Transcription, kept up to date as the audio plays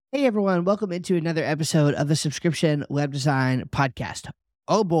Hey everyone, welcome into another episode of the Subscription Web Design Podcast.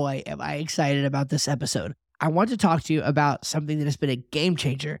 Oh boy, am I excited about this episode. I want to talk to you about something that has been a game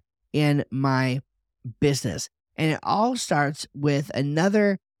changer in my business. And it all starts with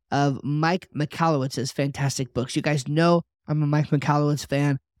another of Mike Michalowicz's fantastic books. You guys know I'm a Mike Michalowicz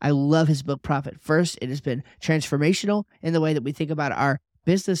fan. I love his book, Profit First. It has been transformational in the way that we think about our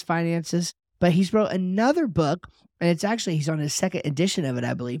business finances. But he's wrote another book, and he's on his second edition of it,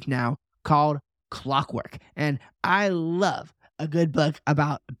 I believe now, called Clockwork. And I love a good book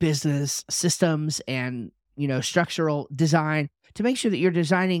about business systems and, structural design to make sure that you're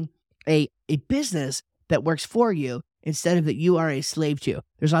designing a business that works for you instead of that you are a slave to.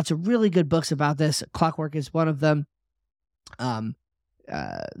 There's lots of really good books about this. Clockwork is one of them. The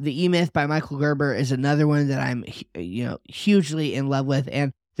E-Myth by Michael Gerber is another one that I'm, hugely in love with.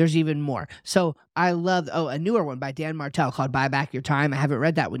 And there's even more. So I love, a newer one by Dan Martell called Buy Back Your Time. I haven't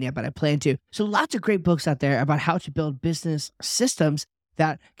read that one yet, but I plan to. So lots of great books out there about how to build business systems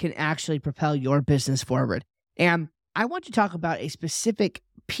that can actually propel your business forward. And I want to talk about a specific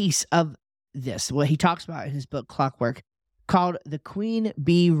piece of this, what he talks about in his book, Clockwork, called the Queen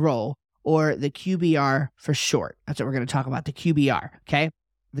Bee Role, or the QBR for short. That's what we're going to talk about, the QBR, okay?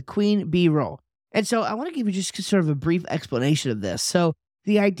 The Queen Bee Role. And so I want to give you just sort of a brief explanation of this. So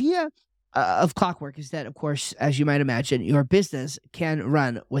the idea of Clockwork is that, of course, as you might imagine, your business can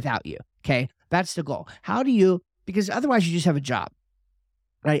run without you, okay? That's the goal. Because otherwise you just have a job,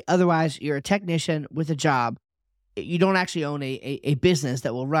 right? Otherwise, you're a technician with a job. You don't actually own a business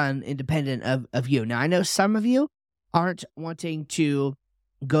that will run independent of you. Now, I know some of you aren't wanting to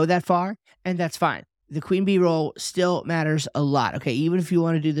go that far, and that's fine. The Queen Bee role still matters a lot, okay, even if you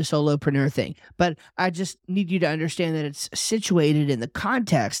want to do the solopreneur thing. But I just need you to understand that it's situated in the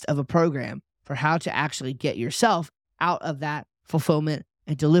context of a program for how to actually get yourself out of that fulfillment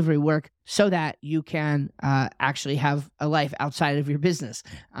and delivery work so that you can actually have a life outside of your business.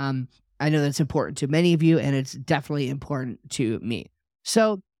 I know that's important to many of you, and it's definitely important to me.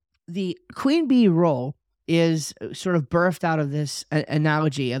 So the Queen Bee role is sort of birthed out of this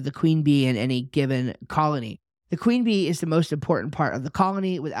analogy of the queen bee in any given colony. The queen bee is the most important part of the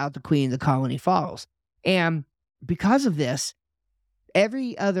colony. Without the queen, the colony falls. And because of this,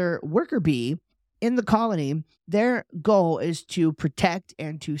 every other worker bee in the colony, their goal is to protect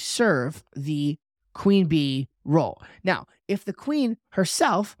and to serve the queen bee role. Now, if the queen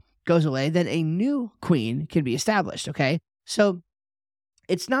herself goes away, then a new queen can be established, okay? So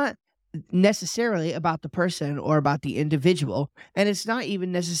it's not necessarily about the person or about the individual, and it's not even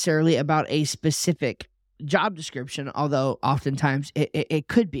necessarily about a specific job description, although oftentimes it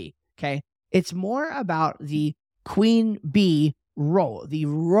could be, okay? It's more about the queen bee role, the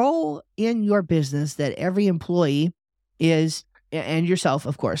role in your business that every employee is, and yourself,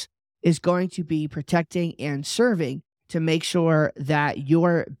 of course, is going to be protecting and serving to make sure that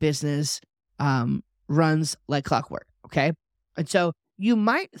your business runs like clockwork, okay? And so you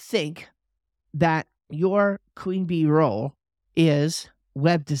might think that your queen bee role is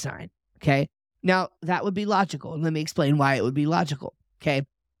web design, okay? Now, that would be logical, and let me explain why it would be logical, okay?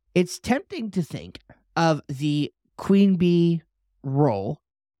 It's tempting to think of the queen bee role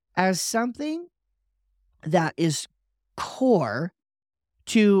as something that is core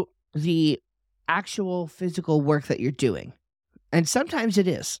to the actual physical work that you're doing. And sometimes it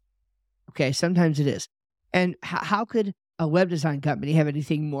is, okay? Sometimes it is. And how could a web design company have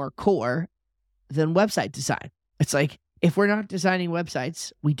anything more core than website design? It's like, if we're not designing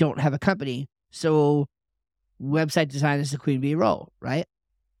websites, we don't have a company. So website design is the queen bee role, right?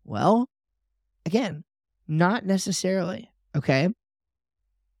 Well, again, not necessarily, okay?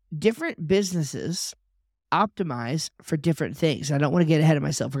 Different businesses optimize for different things. I don't want to get ahead of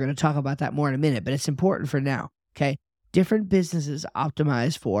myself. We're going to talk about that more in a minute, but it's important for now, okay? Different businesses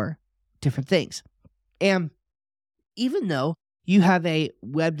optimize for different things. And even though you have a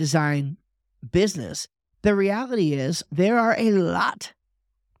web design business, the reality is there are a lot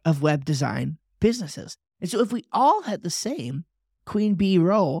of web design businesses. And so if we all had the same queen bee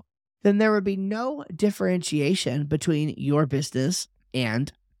role, then there would be no differentiation between your business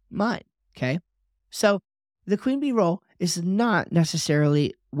and mine, okay? So the queen bee role is not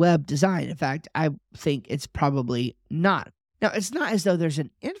necessarily web design. In fact, I think it's probably not. Now, it's not as though there's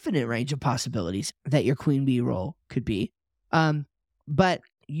an infinite range of possibilities that your queen bee role could be, but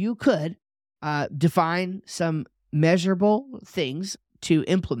you could define some measurable things to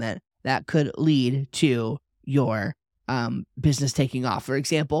implement that could lead to your business taking off. For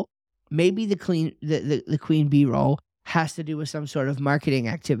example, maybe the queen bee role has to do with some sort of marketing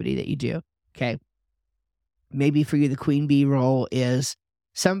activity that you do, okay? Maybe for you, the queen bee role is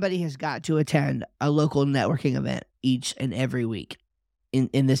somebody has got to attend a local networking event each and every week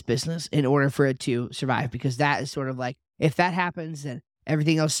in this business in order for it to survive, because that is sort of like, if that happens, then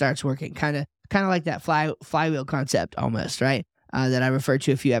everything else starts working. Kind of like that flywheel concept almost, right? That I referred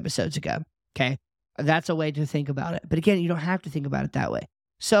to a few episodes ago. Okay. That's a way to think about it. But again, you don't have to think about it that way.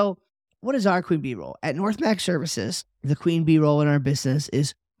 So what is our Queen Bee role? At NorthMax Services, the Queen Bee role in our business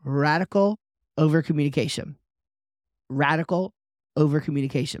is radical over communication. Radical over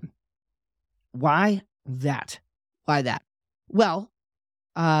communication. Why that? Why that? Well,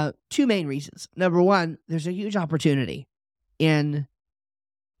 two main reasons. Number one, there's a huge opportunity in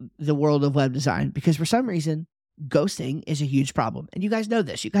the world of web design because for some reason, ghosting is a huge problem. And you guys know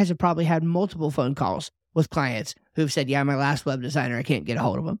this. You guys have probably had multiple phone calls with clients who've said, yeah, my last web designer, I can't get a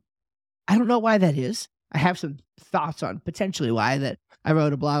hold of them. I don't know why that is. I have some thoughts on potentially why that I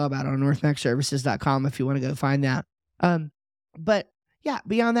wrote a blog about on northmaxservices.com if you want to go find that. But yeah,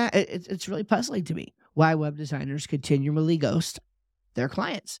 beyond that, it's really puzzling to me why web designers continually ghost their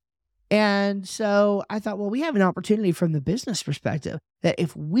clients. And so I thought, well, we have an opportunity from the business perspective that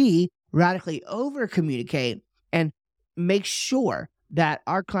if we radically over communicate and make sure that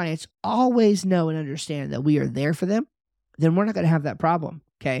our clients always know and understand that we are there for them, then we're not going to have that problem.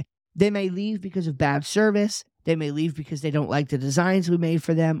 Okay. They may leave because of bad service. They may leave because they don't like the designs we made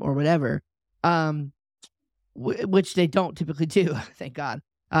for them or whatever, which they don't typically do. Thank God.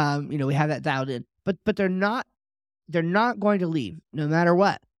 We have that dialed in, but they're not going to leave no matter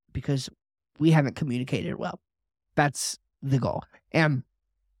what because we haven't communicated well. That's the goal. And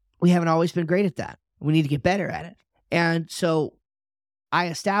we haven't always been great at that. We need to get better at it. And so I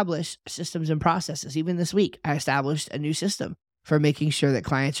established systems and processes. Even this week, I established a new system for making sure that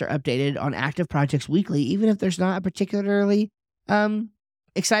clients are updated on active projects weekly, even if there's not a particularly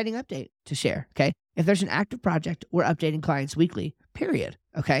exciting update to share, okay? If there's an active project, we're updating clients weekly, period,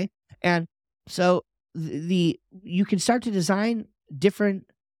 okay? And so you can start to design different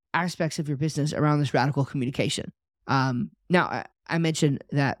aspects of your business around this radical communication. Now, I mentioned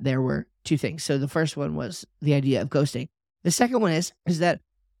that there were two things. So the first one was the idea of ghosting. The second one is that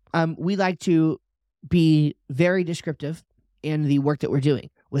we like to be very descriptive in the work that we're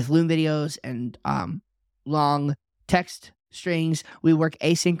doing with Loom videos and long text strings. We work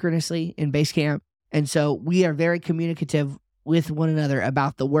asynchronously in Basecamp. And so we are very communicative with one another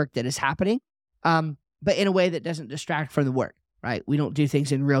about the work that is happening, but in a way that doesn't distract from the work, right? We don't do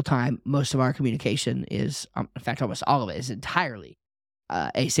things in real time. Most of our communication is, in fact, almost all of it is entirely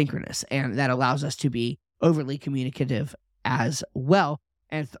asynchronous. And that allows us to be overly communicative as well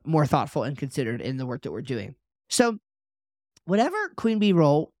and more thoughtful and considered in the work that we're doing. So whatever Queen Bee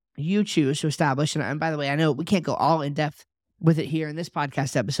role you choose to establish, and by the way, I know we can't go all in depth with it here in this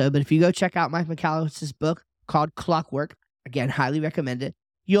podcast episode, but if you go check out Mike Michalowicz' book called Clockwork, again, highly recommend it,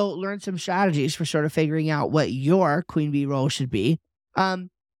 you'll learn some strategies for sort of figuring out what your Queen Bee role should be, and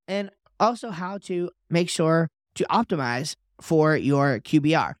also how to make sure to optimize for your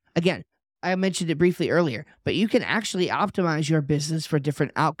QBR. Again, I mentioned it briefly earlier, but you can actually optimize your business for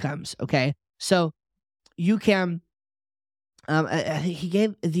different outcomes, okay? So you can... he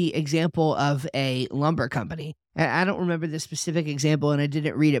gave the example of a lumber company. And I don't remember the specific example, and I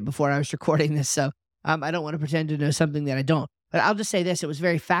didn't read it before I was recording this, so I don't want to pretend to know something that I don't. But I'll just say this, it was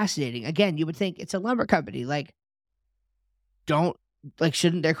very fascinating. Again, you would think it's a lumber company.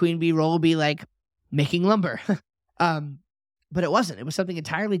 Shouldn't their Queen Bee role be making lumber? But it wasn't. It was something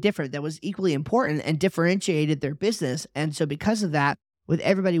entirely different that was equally important and differentiated their business. And so because of that, with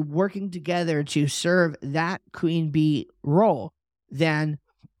everybody working together to serve that Queen Bee role, then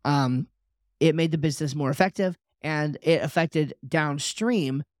it made the business more effective, and it affected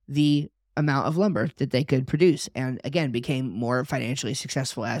downstream the amount of lumber that they could produce, and again, became more financially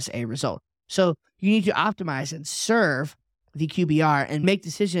successful as a result. So you need to optimize and serve the QBR and make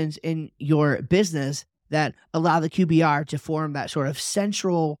decisions in your business that allow the QBR to form that sort of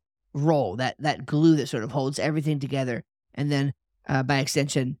central role, that glue that sort of holds everything together, and then by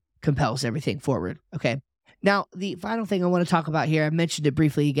extension, compels everything forward. Okay. Now, the final thing I want to talk about here, I mentioned it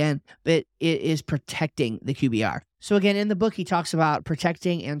briefly again, but it is protecting the QBR. So again, in the book, he talks about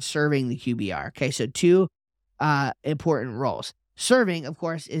protecting and serving the QBR. Okay. So two important roles. Serving, of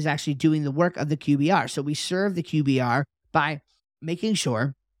course, is actually doing the work of the QBR. So we serve the QBR by making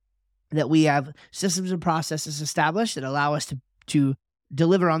sure that we have systems and processes established that allow us to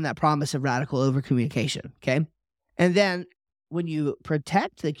deliver on that promise of radical over communication. Okay. And then when you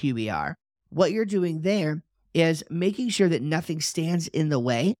protect the QBR, what you're doing there is making sure that nothing stands in the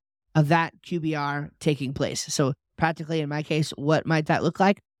way of that QBR taking place. So practically, in my case, what might that look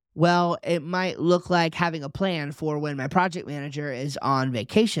like? Well, it might look like having a plan for when my project manager is on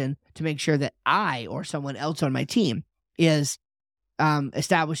vacation to make sure that I or someone else on my team is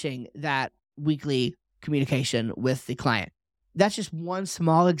establishing that weekly communication with the client. That's just one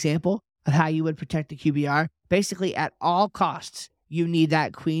small example of how you would protect the QBR. Basically, at all costs, you need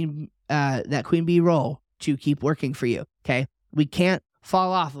that queen bee role to keep working for you. Okay, we can't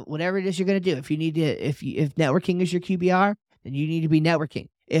fall off whatever it is you're going to do. If you need to, if networking is your QBR, then you need to be networking.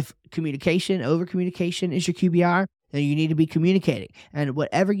 If communication, over communication is your QBR, then you need to be communicating. And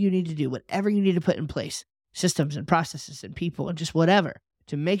whatever you need to do, whatever you need to put in place, systems and processes and people and just whatever,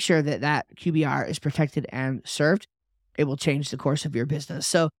 to make sure that that QBR is protected and served, it will change the course of your business.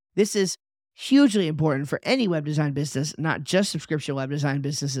 So this is hugely important for any web design business, not just subscription web design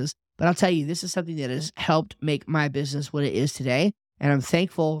businesses. But I'll tell you, this is something that has helped make my business what it is today. And I'm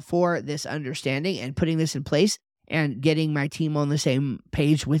thankful for this understanding and putting this in place and getting my team on the same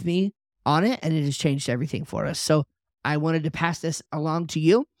page with me on it. And it has changed everything for us. So I wanted to pass this along to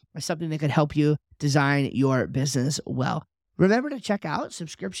you as something that could help you design your business well. Remember to check out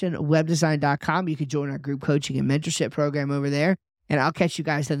subscriptionwebdesign.com. You can join our group coaching and mentorship program over there. And I'll catch you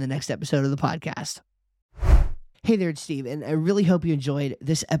guys in the next episode of the podcast. Hey there, it's Steve, and I really hope you enjoyed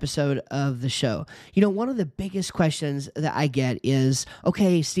this episode of the show. You know, one of the biggest questions that I get is,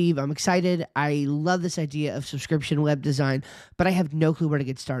 okay, Steve, I'm excited. I love this idea of subscription web design, but I have no clue where to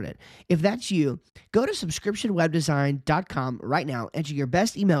get started. If that's you, go to subscriptionwebdesign.com right now, enter your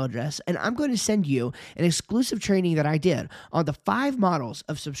best email address, and I'm going to send you an exclusive training that I did on the 5 models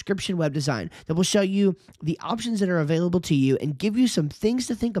of subscription web design that will show you the options that are available to you and give you some things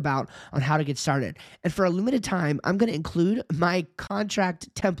to think about on how to get started. And for a limited time, I'm going to include my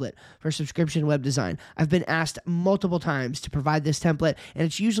contract template for subscription web design. I've been asked multiple times to provide this template, and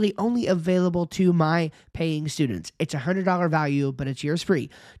it's usually only available to my paying students. It's a $100 value, but it's yours free.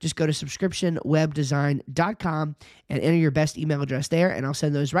 Just go to subscriptionwebdesign.com and enter your best email address there, and I'll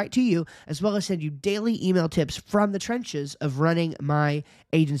send those right to you, as well as send you daily email tips from the trenches of running my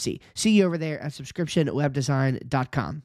agency. See you over there at subscriptionwebdesign.com.